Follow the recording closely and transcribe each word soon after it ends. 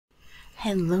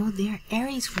Hello there,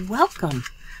 Aries. Welcome.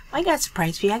 I got a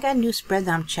surprise for you. I got a new spread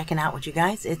that I'm checking out with you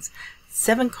guys. It's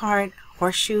 7-card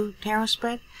horseshoe tarot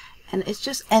spread, and it's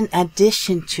just an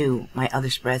addition to my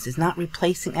other spreads. It's not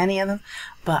replacing any of them,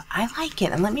 but I like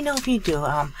it, and let me know if you do.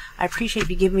 I appreciate if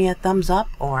you give me a thumbs up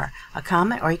or a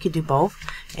comment, or you could do both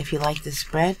if you like this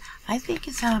spread. I think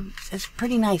it's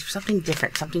pretty nice, something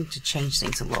different, something to change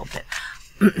things a little bit.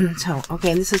 So,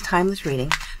 okay, this is timeless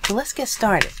reading. So let's get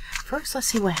started. First, let's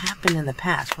see what happened in the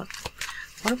past. What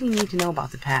do we need to know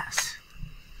about the past?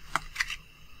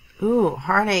 Ooh,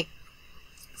 heartache.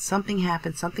 Something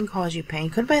happened. Something caused you pain.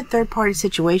 Could have been a third-party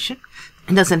situation.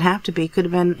 It doesn't have to be. Could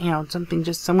have been, something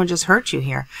just, someone just hurt you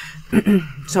here.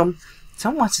 So,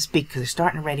 someone wants to speak because they're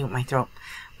starting already with my throat.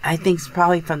 I think it's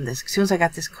probably from this. As soon as I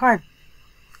got this card,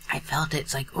 I felt it.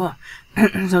 It's like, oh.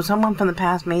 So someone from the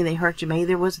past, maybe they hurt you. Maybe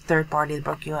there was a third party that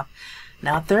broke you up.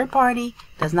 Now, a third party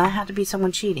does not have to be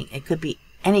someone cheating. It could be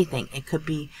anything. It could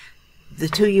be the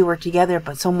two of you were together,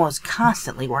 but someone was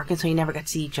constantly working, so you never got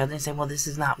to see each other and say, well, this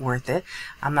is not worth it.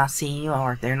 I'm not seeing you,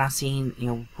 or they're not seeing,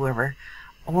 whoever.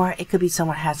 Or it could be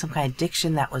someone had some kind of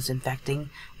addiction that was infecting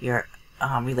your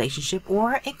relationship.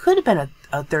 Or it could have been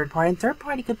a third party. And third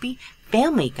party could be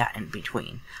family got in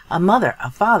between. A mother,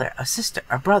 a father, a sister,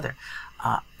 a brother,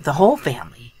 the whole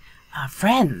family,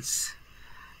 friends.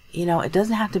 It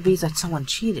doesn't have to be that someone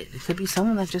cheated. It could be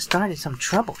someone that just started some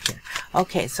trouble here.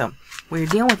 Okay, so we're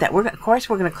dealing with that. Of course,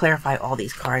 we're going to clarify all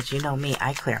these cards. You know me,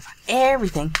 I clarify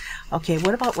everything. Okay,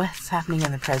 what about what's happening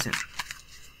in the present?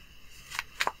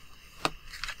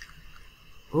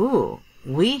 Ooh,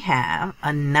 we have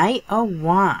a Knight of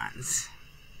Wands.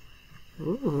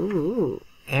 Ooh,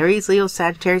 Aries, Leo,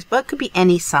 Sagittarius, but it could be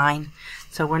any sign.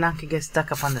 So we're not going to get stuck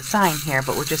up on the sign here,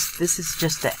 but this is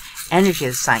just the energy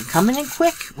of the sign. Coming in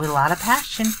quick with a lot of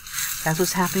passion. That's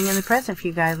what's happening in the present for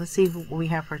you guys. Let's see who we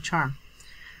have for a charm.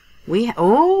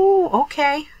 Oh,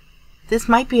 okay. This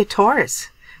might be a Taurus.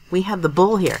 We have the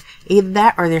Bull here. Either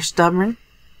that or they're stubborn.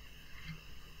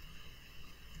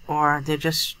 Or they're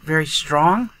just very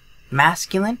strong,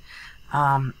 masculine,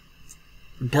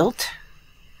 built.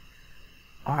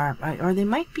 Or they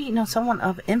might be, someone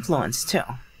of influence too.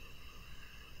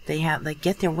 They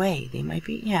get their way. They might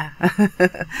be, yeah.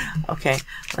 Okay,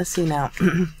 let's see now.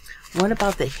 What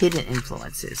about the hidden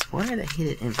influences? What are the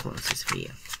hidden influences for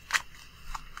you?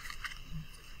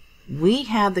 We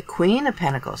have the Queen of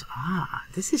Pentacles. Ah,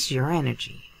 this is your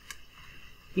energy.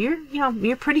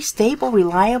 You're pretty stable,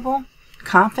 reliable,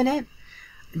 confident,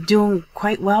 doing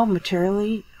quite well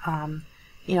materially.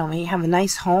 You have a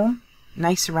nice home,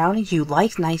 nice surroundings. You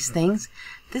like nice things.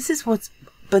 This is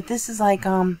like,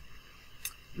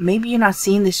 maybe you're not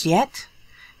seeing this yet,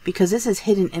 because this is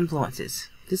hidden influences.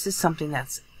 This is something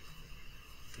that's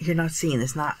you're not seeing.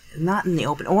 It's not in the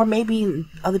open, or maybe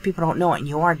other people don't know it and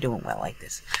you are doing well like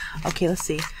this. Okay, let's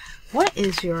see. What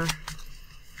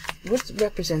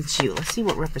represents you? Let's see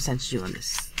what represents you in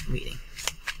this reading.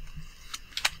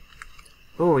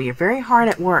 Oh, you're very hard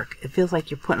at work. It feels like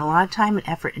you're putting a lot of time and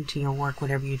effort into your work,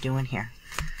 whatever you're doing here.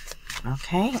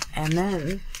 Okay, and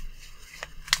then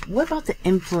what about the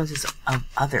influences of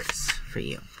others for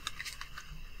you?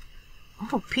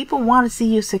 Oh, people want to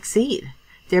see you succeed.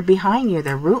 They're behind you.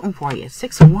 They're rooting for you.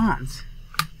 6 of Wands.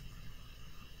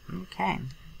 Okay.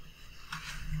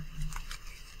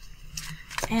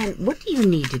 And what do you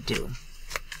need to do?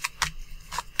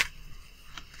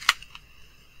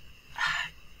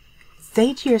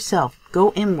 Say to yourself,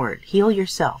 go inward, heal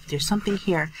yourself. There's something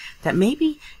here that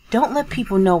maybe don't let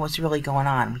people know what's really going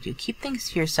on with you. Keep things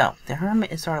to yourself. The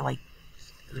Hermit is sort of like,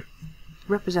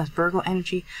 represents Virgo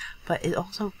energy, but it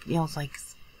also, it's like,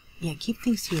 yeah, keep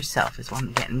things to yourself is what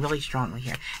I'm getting really strongly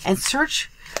here. And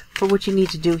search for what you need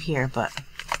to do here, but,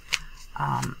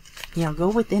 go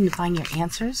within to find your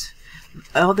answers.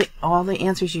 All the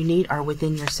answers you need are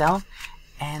within yourself.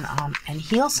 And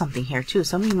heal something here too.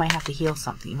 Some of you might have to heal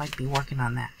something. You might be working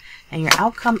on that. And your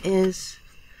outcome is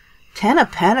 10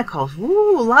 of Pentacles.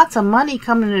 Woo, lots of money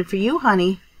coming in for you,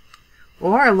 honey.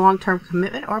 Or a long-term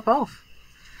commitment, or both.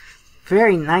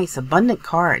 Very nice, abundant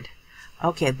card.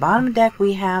 Okay, at the bottom of the deck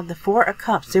we have the 4 of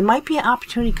Cups. There might be an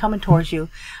opportunity coming towards you.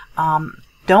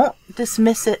 Don't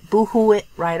dismiss it, boo-hoo it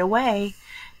right away.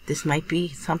 This might be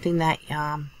something that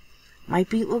might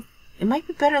be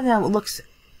better than it looks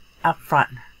up front.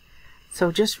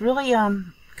 So just really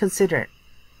consider it.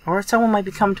 Or someone might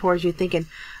be coming towards you thinking,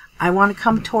 I want to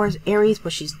come towards Aries,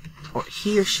 but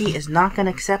he or she is not going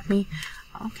to accept me.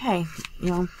 Okay,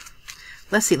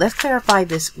 let's see. Let's clarify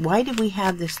this. Why did we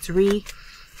have this 3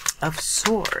 of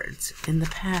Swords in the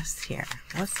past here?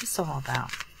 What's this all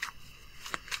about?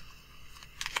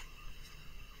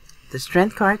 The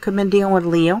Strength card could have been dealing with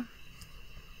Leo.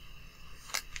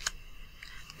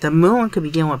 The Moon could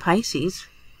be dealing with Pisces.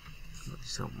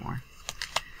 So more.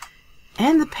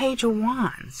 And the Page of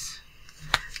Wands.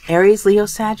 Aries, Leo,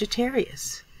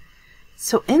 Sagittarius.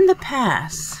 So in the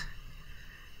past,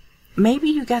 maybe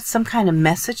you got some kind of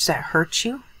message that hurt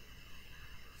you.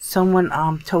 Someone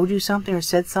told you something or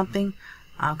said something.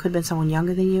 Could have been someone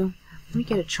younger than you. Let me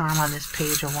get a charm on this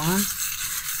Page of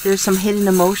Wands. There's some hidden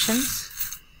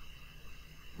emotions.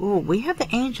 Oh, we have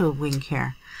the angel wing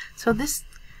here. So this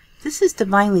is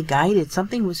divinely guided.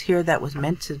 Something was here that was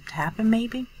meant to happen,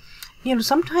 maybe. You know,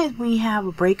 sometimes we have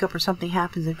a breakup or something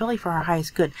happens, it's really for our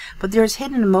highest good. But there's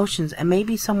hidden emotions, and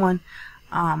maybe someone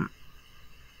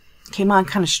came on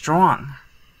kind of strong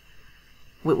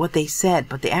with what they said,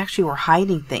 but they actually were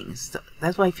hiding things. So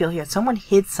that's why I feel here. Someone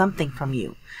hid something from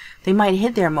you. They might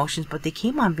hid their emotions, but they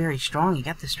came on very strong. You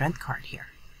got the Strength card here.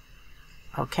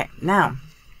 Okay, now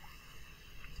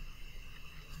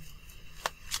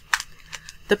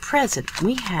the present,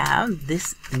 we have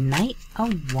this Knight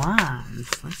of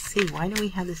Wands. Let's see, why do we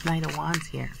have this Knight of Wands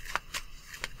here?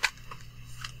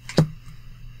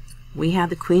 We have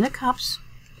the Queen of Cups,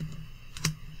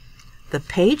 the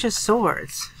Page of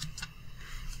Swords,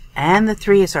 and the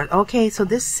Three of Swords. Okay, so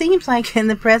this seems like in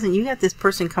the present, you got this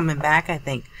person coming back, I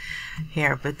think,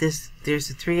 here. But there's the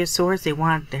Three of Swords. They're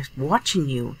watching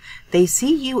you. They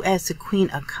see you as the Queen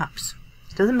of Cups.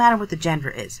 Doesn't matter what the gender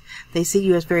is. They see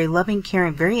you as very loving,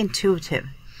 caring, very intuitive.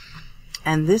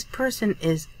 And this person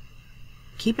is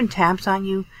keeping tabs on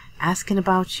you, asking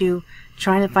about you,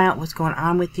 trying to find out what's going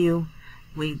on with you.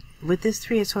 With this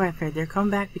Three of Swords, they're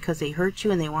coming back because they hurt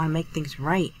you and they want to make things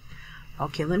right.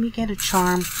 Okay, let me get a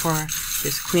charm for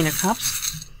this Queen of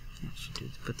Cups. I should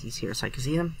put these here so I can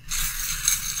see them.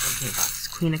 Okay, about this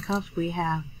Queen of Cups, we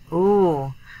have...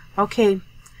 Oh, okay.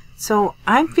 So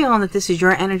I'm feeling that this is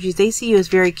your energies. They see you as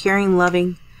very caring,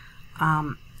 loving,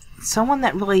 someone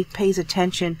that really pays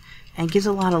attention and gives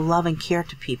a lot of love and care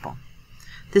to people.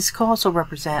 This could also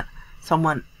represent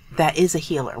someone that is a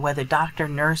healer, whether doctor,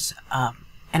 nurse,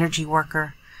 energy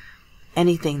worker,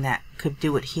 anything that could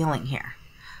do with healing here.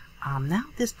 Now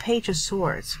this Page of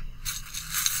Swords.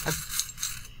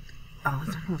 I'm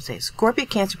going to say Scorpio,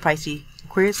 Cancer, Pisces,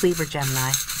 Aquarius, Libra, Gemini.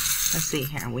 Let's see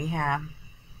here. We have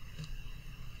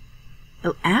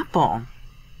an apple.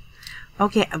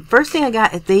 Okay, first thing I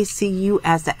got is they see you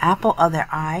as the apple of their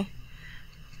eye.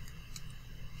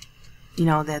 You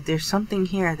know, that there's something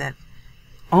here that...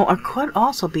 Oh, or could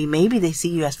also be maybe they see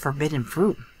you as forbidden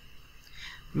fruit.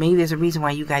 Maybe there's a reason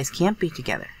why you guys can't be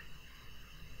together.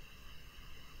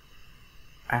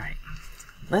 Alright,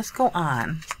 let's go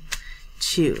on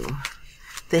to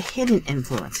the hidden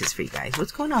influences for you guys.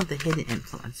 What's going on with the hidden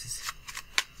influences?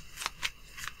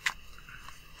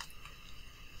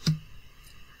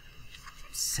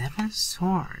 Seven of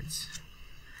Swords,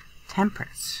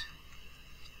 Temperance,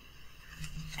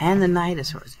 and the Knight of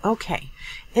Swords. Okay,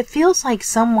 it feels like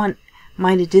someone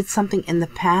might have did something in the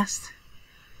past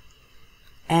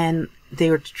and they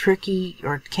were tricky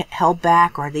or held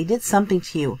back, or they did something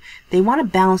to you. They want to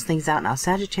balance things out now.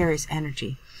 Sagittarius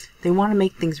energy. They want to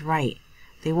make things right.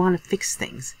 They want to fix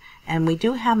things. And we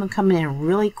do have them coming in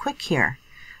really quick here.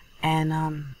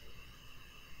 And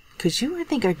because you, I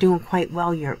think, are doing quite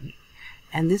well.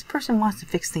 And this person wants to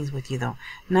fix things with you, though.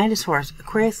 Knight of Swords,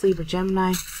 Aquarius, Libra,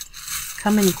 Gemini,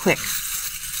 coming in quick.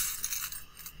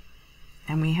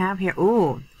 And we have here,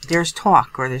 ooh, there's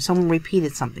talk, or there's someone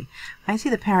repeated something. I see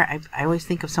the parrot, I always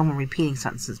think of someone repeating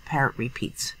something since the parrot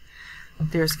repeats.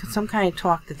 There's some kind of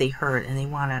talk that they heard, and they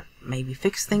want to maybe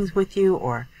fix things with you,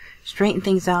 or straighten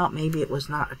things out. Maybe it was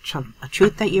not a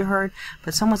truth that you heard,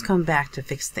 but someone's coming back to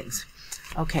fix things.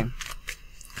 Okay,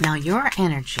 now your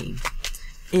energy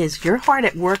is you're hard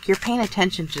at work. You're paying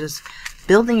attention to just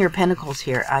building your pentacles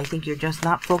here. I think you're just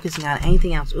not focusing on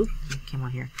anything else. Ooh, it came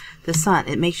on here. The Sun,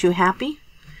 it makes you happy.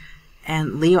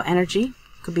 And Leo energy,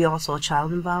 could be also a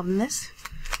child involved in this.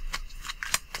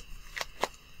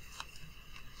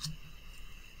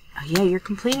 Yeah, you're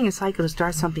completing a cycle to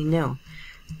start something new.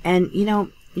 And, you know,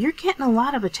 you're getting a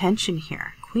lot of attention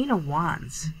here. Queen of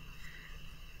Wands.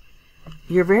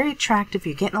 You're very attractive.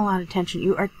 You're getting a lot of attention.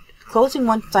 You are closing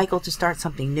one cycle to start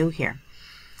something new here.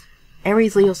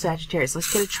 Aries, Leo, Sagittarius.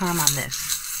 Let's get a charm on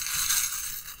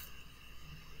this.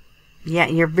 Yeah,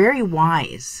 you're very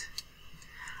wise.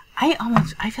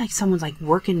 I feel like someone's like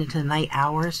working into the night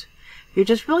hours. You're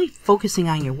just really focusing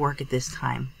on your work at this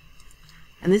time.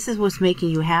 And this is what's making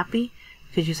you happy,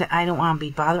 because you say, I don't want to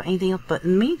be bothered with anything else. But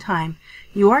in the meantime,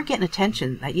 you are getting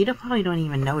attention that you probably don't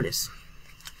even notice.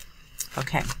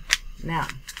 Okay, now,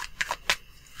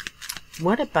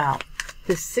 what about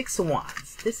the Six of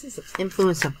Wands? This is the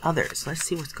influence of others. Let's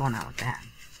see what's going on with that.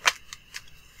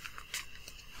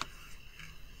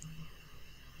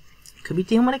 Could be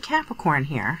dealing with a Capricorn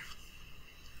here.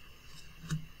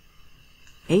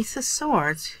 Ace of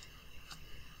Swords.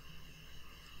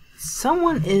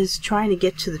 Someone is trying to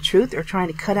get to the truth or trying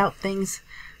to cut out things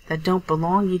that don't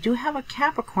belong. You do have a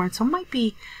Capricorn, so it might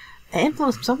be an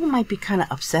influence. Someone might be kind of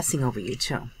obsessing over you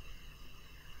too.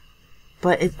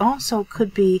 But it also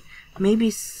could be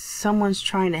maybe someone's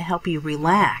trying to help you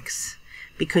relax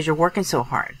because you're working so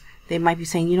hard. They might be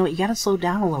saying, you know what, you got to slow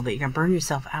down a little bit. You're going to burn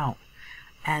yourself out.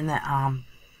 And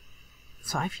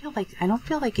so I don't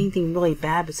feel like anything really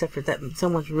bad except for that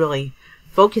someone's really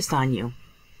focused on you.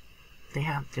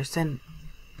 They're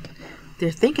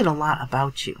thinking a lot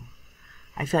about you.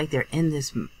 I feel like they're in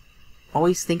this,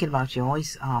 always thinking about you,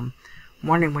 always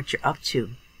wondering what you're up to,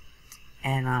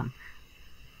 and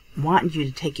wanting you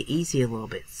to take it easy a little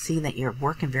bit, seeing that you're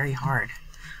working very hard.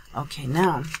 Okay,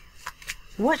 now,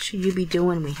 what should you be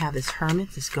doing? We have this Hermit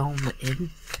that's going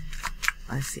within.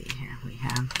 Let's see here. We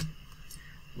have,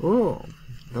 ooh,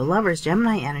 the Lovers,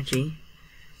 Gemini energy,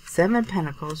 7 of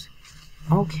Pentacles.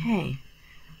 Okay.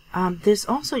 There's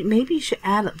also, maybe you should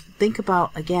think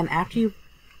about, again, after you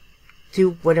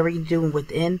do whatever you're doing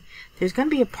within, there's going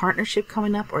to be a partnership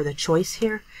coming up, or the choice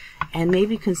here, and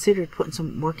maybe consider putting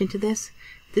some work into this.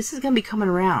 This is going to be coming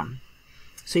around,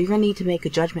 so you're going to need to make a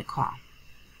judgment call.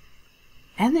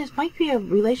 And there might be a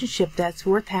relationship that's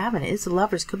worth having. It's the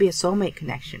Lovers, could be a soulmate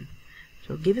connection.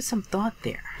 So give it some thought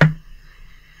there.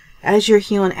 As you're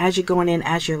healing, as you're going in,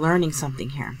 as you're learning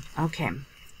something here. Okay.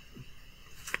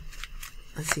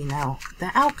 Let's see now.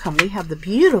 The outcome. We have the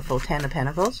beautiful 10 of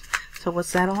Pentacles. So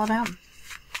what's that all about?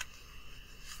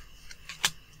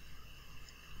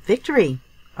 Victory.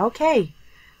 Okay.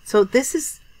 So this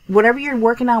is whatever you're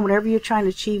working on, whatever you're trying to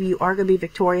achieve, you are going to be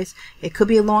victorious. It could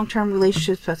be a long-term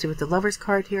relationship, especially with the Lovers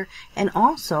card here. And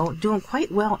also doing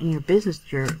quite well in your business,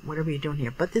 whatever you're doing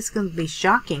here. But this is going to be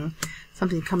shocking.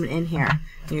 Something coming in here.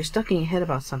 And you're stuck in your head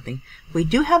about something. We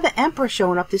do have the Emperor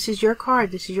showing up. This is your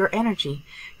card. This is your energy.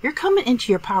 You're coming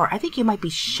into your power. I think you might be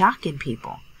shocking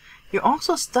people. You're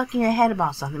also stuck in your head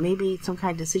about something. Maybe some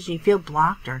kind of decision. You feel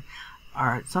blocked or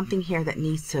something here that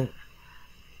needs to,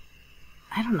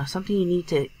 I don't know, something you need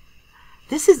to,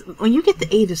 this is, when you get the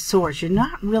 8 of Swords, you're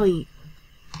not really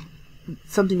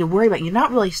something to worry about. You're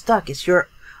not really stuck. It's your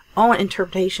own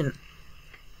interpretation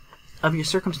of your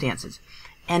circumstances.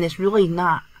 And it's really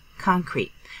not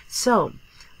concrete. So,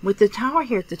 with the Tower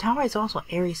here, the Tower is also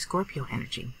Aries Scorpio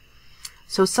energy.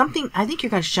 So something, I think you're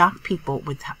going to shock people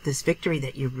with this victory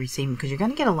that you're receiving, because you're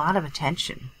going to get a lot of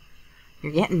attention.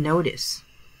 You're getting notice.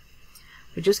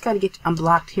 We just got to get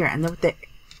unblocked here. And then with the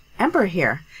Emperor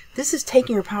here, this is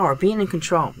taking your power, being in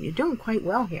control. You're doing quite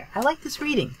well here. I like this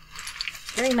reading.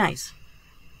 Very nice.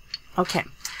 Okay,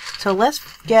 so let's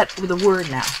get the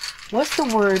word now. What's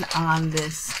the word on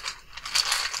this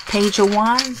Page of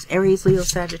Wands? Aries, Leo,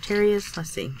 Sagittarius.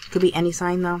 Let's see. Could be any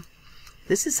sign though.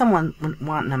 This is someone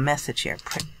wanting a message here.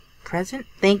 Present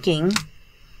thinking.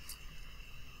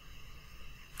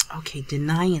 Okay,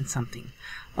 denying something.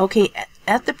 Okay,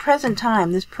 at the present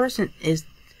time, this person is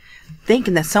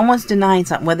thinking that someone's denying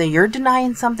something. Whether you're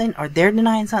denying something or they're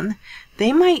denying something,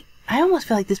 they might, I almost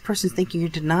feel like this person's thinking you're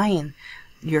denying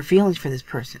your feelings for this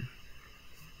person.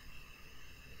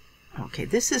 Okay,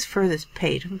 this is for this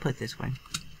page. I'm going to put it this way.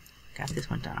 Got this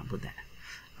one done. I'll put that.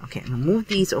 Okay, I'm going to move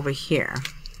these over here,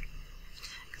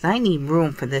 because I need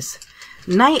room for this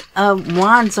Knight of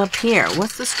Wands up here.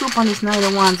 What's the scoop on this Knight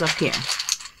of Wands up here?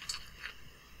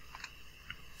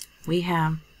 We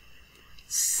have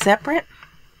separate,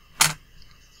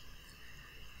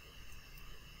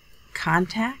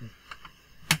 contact,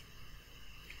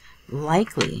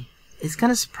 likely. It's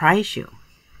going to surprise you.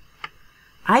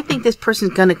 I think this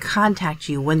person's going to contact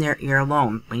you when you're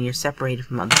alone, when you're separated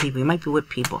from other people. You might be with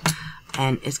people.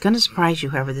 And it's going to surprise you,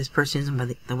 whoever this person is,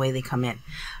 and the way they come in.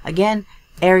 Again,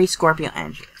 Aries, Scorpio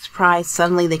energy. Surprise.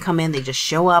 Suddenly they come in. They just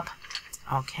show up.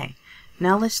 Okay.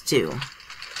 Now let's do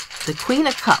the Queen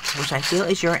of Cups, which I feel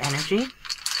is your energy.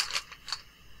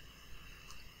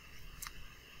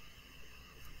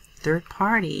 Third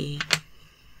party.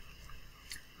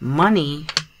 Money.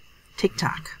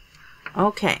 TikTok.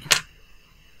 Okay.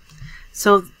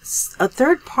 So a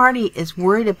third party is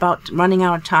worried about running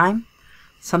out of time.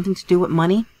 Something to do with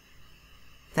money.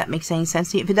 That makes any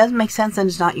sense to you? If it doesn't make sense, then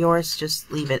it's not yours.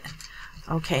 Just leave it.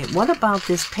 Okay, what about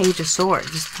this Page of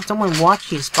Swords? Just someone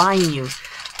watching you, spying you,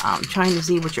 trying to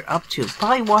see what you're up to.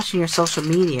 Probably watching your social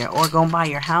media or going by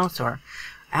your house or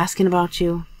asking about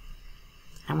you.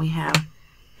 And we have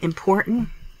important,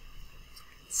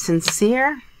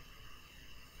 sincere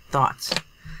thoughts.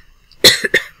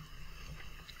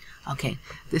 Okay,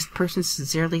 this person's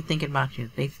sincerely thinking about you.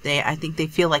 I think they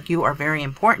feel like you are very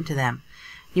important to them.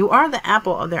 You are the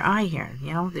apple of their eye here.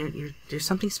 You know, there's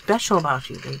something special about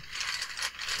you.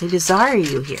 They desire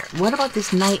you here. What about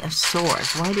this Knight of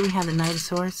Swords? Why do we have the Knight of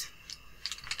Swords?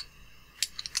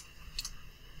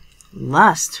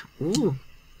 Lust. Ooh.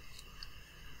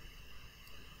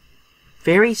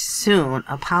 Very soon,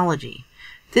 apology.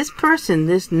 This person,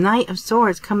 this Knight of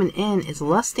Swords coming in, is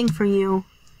lusting for you.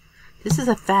 This is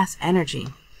a fast energy.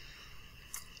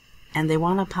 And they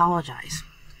want to apologize.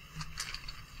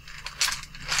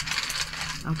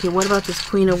 Okay, what about this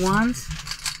Queen of Wands?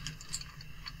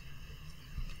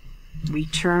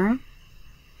 Return.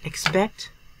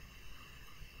 Expect.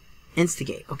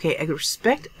 Instigate. Okay, I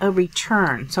expect a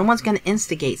return. Someone's going to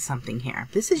instigate something here.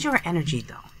 This is your energy,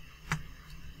 though.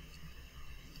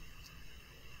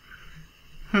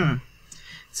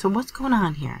 So what's going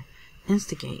on here?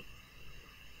 Instigate.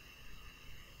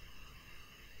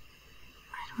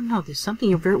 I don't know. There's something.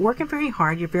 You're working very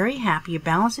hard. You're very happy. You're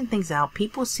balancing things out.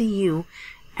 People see you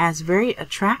as very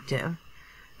attractive.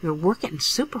 You're working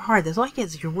super hard. That's all I get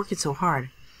is you're working so hard.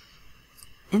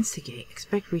 Instigate.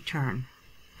 Expect return.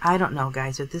 I don't know,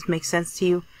 guys. If this makes sense to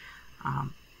you,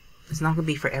 it's not going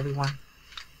to be for everyone.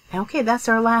 Okay, that's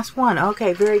our last one.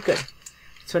 Okay, very good.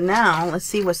 So now, let's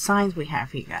see what signs we have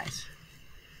for you guys.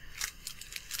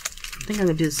 I think I'm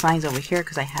going to do the signs over here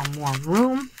because I have more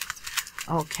room.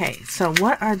 Okay, so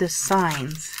what are the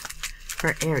signs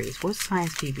for Aries? What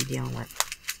signs do you be dealing with?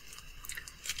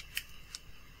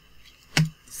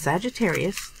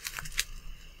 Sagittarius,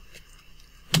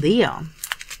 Leo,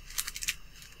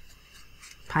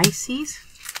 Pisces,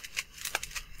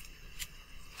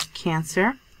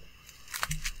 Cancer,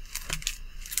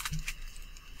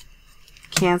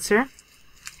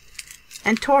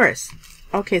 and Taurus.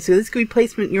 Okay, so this could be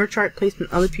placement in your chart,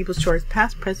 placement in other people's charts,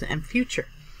 past, present, and future.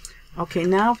 Okay,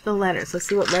 now for the letters. Let's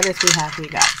see what letters we have for you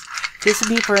guys. This would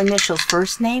be for initials,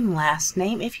 first name, last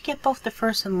name. If you get both the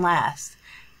first and last,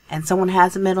 and someone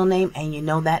has a middle name, and you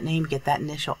know that name, get that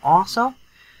initial also.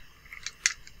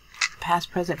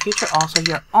 Past, present, future, also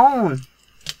your own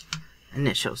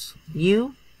initials.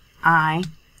 U, I,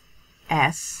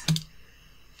 S,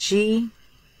 G,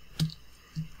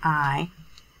 I,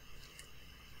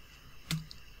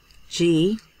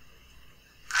 G,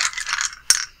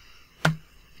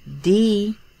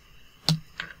 D,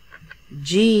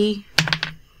 G,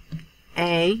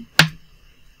 A,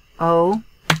 O,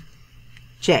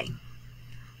 J.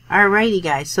 Alrighty,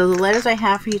 guys. So the letters I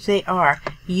have for you today are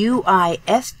U, I,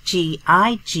 S, G,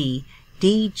 I, G,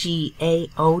 D, G, A,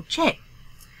 O, J.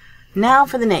 Now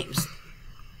for the names.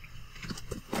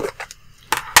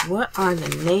 What are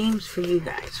the names for you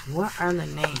guys? What are the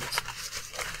names?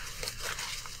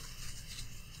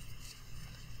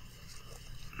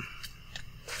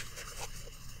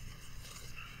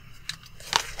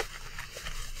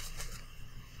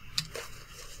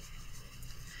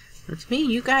 To me,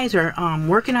 you guys are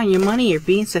working on your money, you're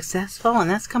being successful, and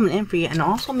that's coming in for you. And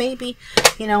also maybe,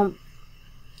 you know,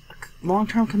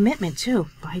 long-term commitment too.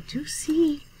 But I do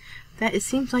see that it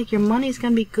seems like your money's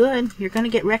going to be good. You're going to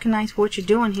get recognized for what you're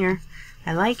doing here.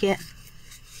 I like it.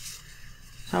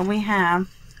 So we have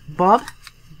Bob,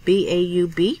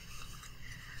 B-A-U-B.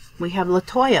 We have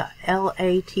Latoya,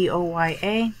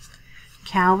 L-A-T-O-Y-A.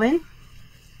 Calvin.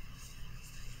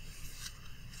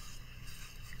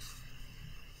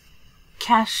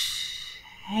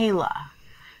 Kashayla,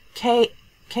 K-A-S-H-A-Y-L-A.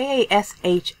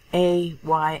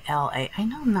 I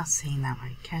know I'm not saying that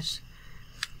right.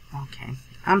 Okay.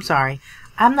 I'm sorry.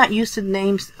 I'm not used to the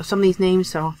names, some of these names,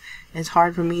 so it's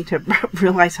hard for me to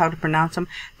realize how to pronounce them.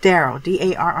 Daryl,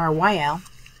 D-A-R-R-Y-L.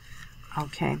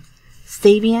 Okay.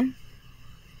 Stavian,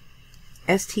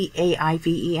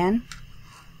 S-T-A-I-V-E-N.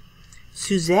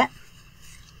 Suzette.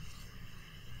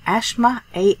 Ashma,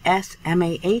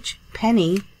 A-S-M-A-H.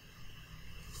 Penny.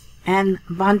 And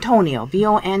Vontonio,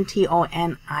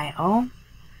 V-O-N-T-O-N-I-O. How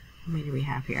many do we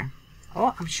have here?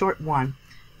 Oh, I'm short one.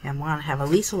 And I want to have at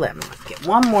least 11. Let's get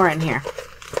one more in here.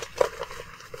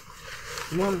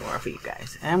 One more for you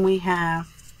guys. And we have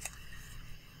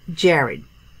Jared.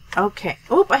 Okay.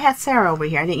 Oop, I had Sarah over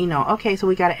here. I didn't know. Okay, so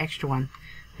we got an extra one.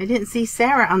 I didn't see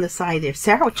Sarah on the side there.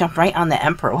 Sarah would jump right on the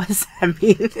Emperor. What does that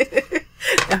mean?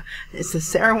 Does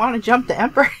Sarah want to jump the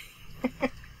Emperor?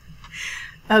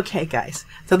 Okay, guys.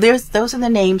 So those are the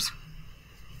names.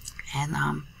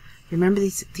 And remember,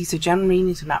 these are general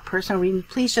readings, not personal readings.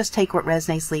 Please just take what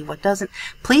resonates, leave what doesn't.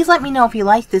 Please let me know if you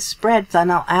like this spread,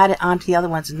 then I'll add it onto the other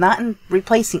ones. Not in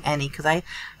replacing any, because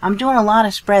I'm doing a lot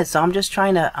of spreads, so I'm just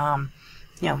trying to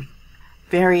you know,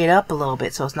 vary it up a little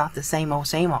bit so it's not the same old,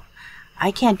 same old.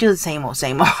 I can't do the same old,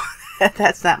 same old.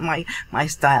 That's not my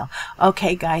style.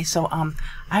 Okay, guys. So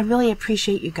I really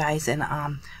appreciate you guys, and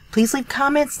please leave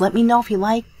comments. Let me know if you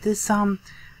like this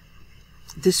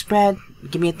this spread.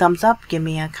 Give me a thumbs up. Give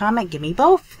me a comment. Give me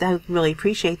both. I really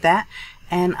appreciate that.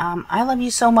 And I love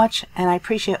you so much, and I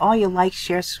appreciate all your likes,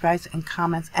 shares, subscribes, and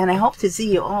comments. And I hope to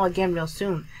see you all again real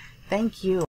soon. Thank you.